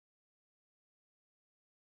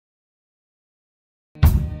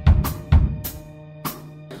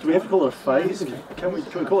Do we have to call it a phase? Can we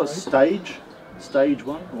call it stage? Stage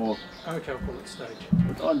one? Or okay, I'll call it stage.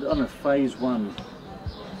 I don't know, phase one.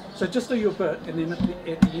 So just do your bit, and then at the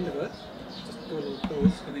end of it, just do a little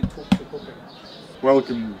pause, and then talk to booking.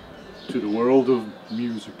 Welcome to the world of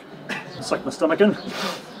music. Suck my stomach in.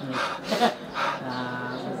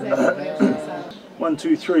 1,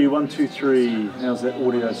 2, 3, 1, 2, 3. How's that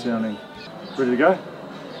audio sounding? Ready to go?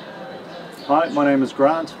 Hi, my name is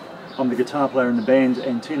Grant. I'm the guitar player in the band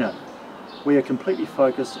Antenna. We are completely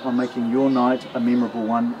focused on making your night a memorable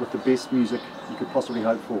one with the best music you could possibly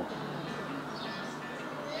hope for.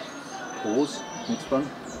 Pause. Next one.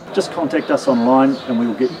 Just contact us online and we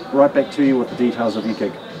will get right back to you with the details of your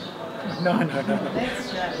gig. No.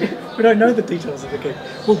 We don't know the details of the gig.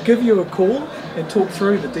 We'll give you a call and talk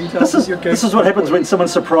through the details of your gig. This is what happens when someone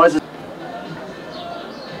surprises.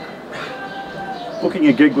 Booking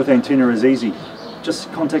a gig with Antenna is easy.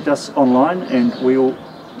 Just contact us online and we'll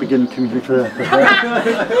begin communicating.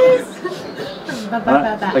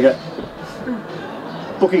 Okay.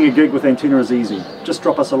 Booking a gig with Antenna is easy. Just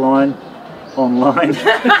drop us a line online.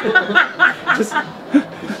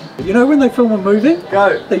 You know when they film a movie?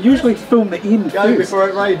 Go. They usually film the end Go first. before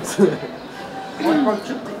it rains.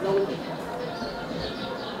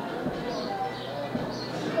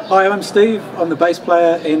 Hi, I'm Steve. I'm the bass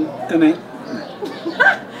player in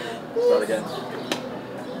Start again.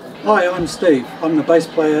 Hi, I'm Steve. I'm the bass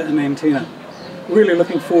player in Antenna. Really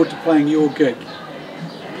looking forward to playing your gig.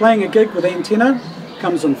 Playing a gig with Antenna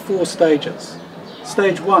comes in 4 stages.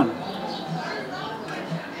 Stage 1.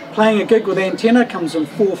 Playing a gig with Antenna comes in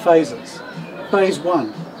 4 phases. Phase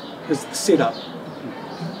 1 is the setup.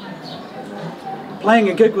 Playing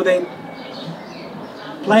a gig with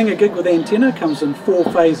Antenna comes in 4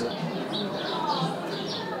 phases.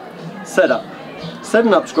 Setup.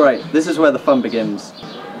 Setting up's great. This is where the fun begins.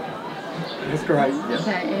 That's great. Yep.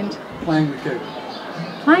 Okay, and Playing the gig.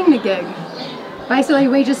 playing the gig. Basically,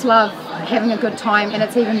 we just love having a good time, and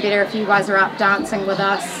it's even better if you guys are up dancing with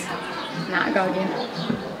us. Nah, go again.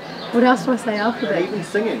 What else do I say after that? Even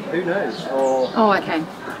singing, who knows? Or Oh, okay.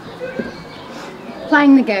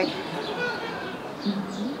 Playing the gig.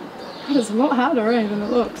 It's a lot harder than it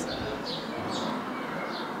looks.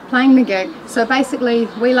 Playing the gig. So basically,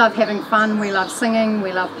 we love having fun, we love singing,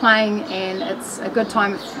 we love playing, and it's a good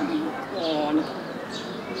time.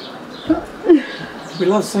 We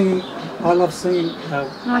love singing. I love singing.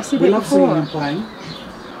 I said we that love before. singing and playing.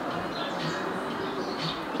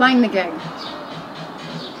 Playing the gig.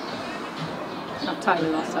 I've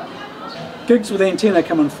totally lost it. Gigs with Antenna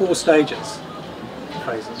come in 4 stages.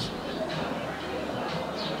 Phases.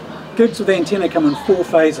 Gigs with Antenna come in 4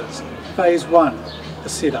 phases. Phase 1, the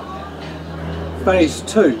setup. Phase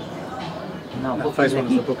 2. No, phase 1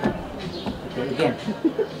 is the booking. Again.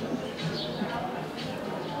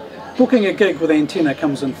 Booking a gig with Antenna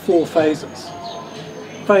comes in 4 phases.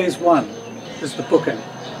 Phase 1 is the booking.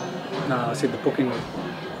 No, I said the booking.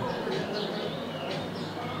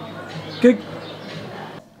 Gig.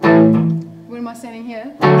 When am I standing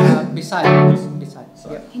here? Beside.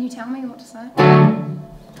 Yep. Can you tell me what to say?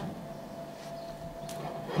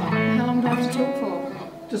 How long do I have to talk for?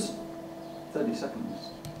 just 30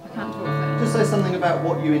 seconds. I can't talk that. Just say something about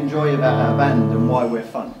what you enjoy about our band and why we're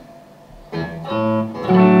fun.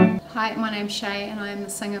 Hi, my name's Shay and I am the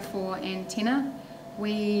singer for Antenna.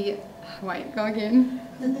 Wait, go again.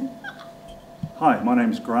 Hi, my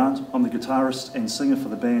name's Grant. I'm the guitarist and singer for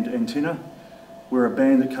the band Antenna. We're a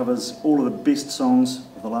band that covers all of the best songs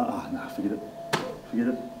of the last... forget it. Forget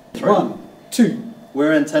it. 1, 2.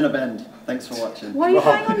 We're Antenna Band. Thanks for watching. Why are you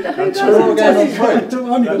playing on who goes We're on going on to?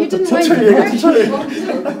 through. You didn't wait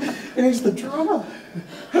for He's the drummer.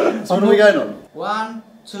 So what are we going on? 1,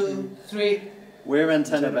 2, 3. We're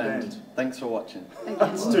Antenna Antenna Band. Thanks for watching.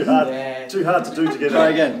 It's too hard. Yeah. Too hard to do together. Try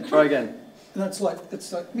again. Try again. And it's like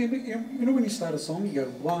you know when you start a song, you go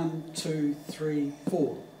 1, 2, 3,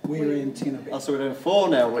 4. We're Antenna Oh, Band. so we're doing 4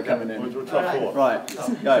 now. We're coming in. We'll try 4.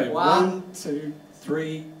 Right. Go. 1, 2,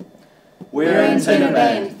 3. We're Antenna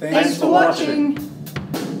Band. Thanks for watching.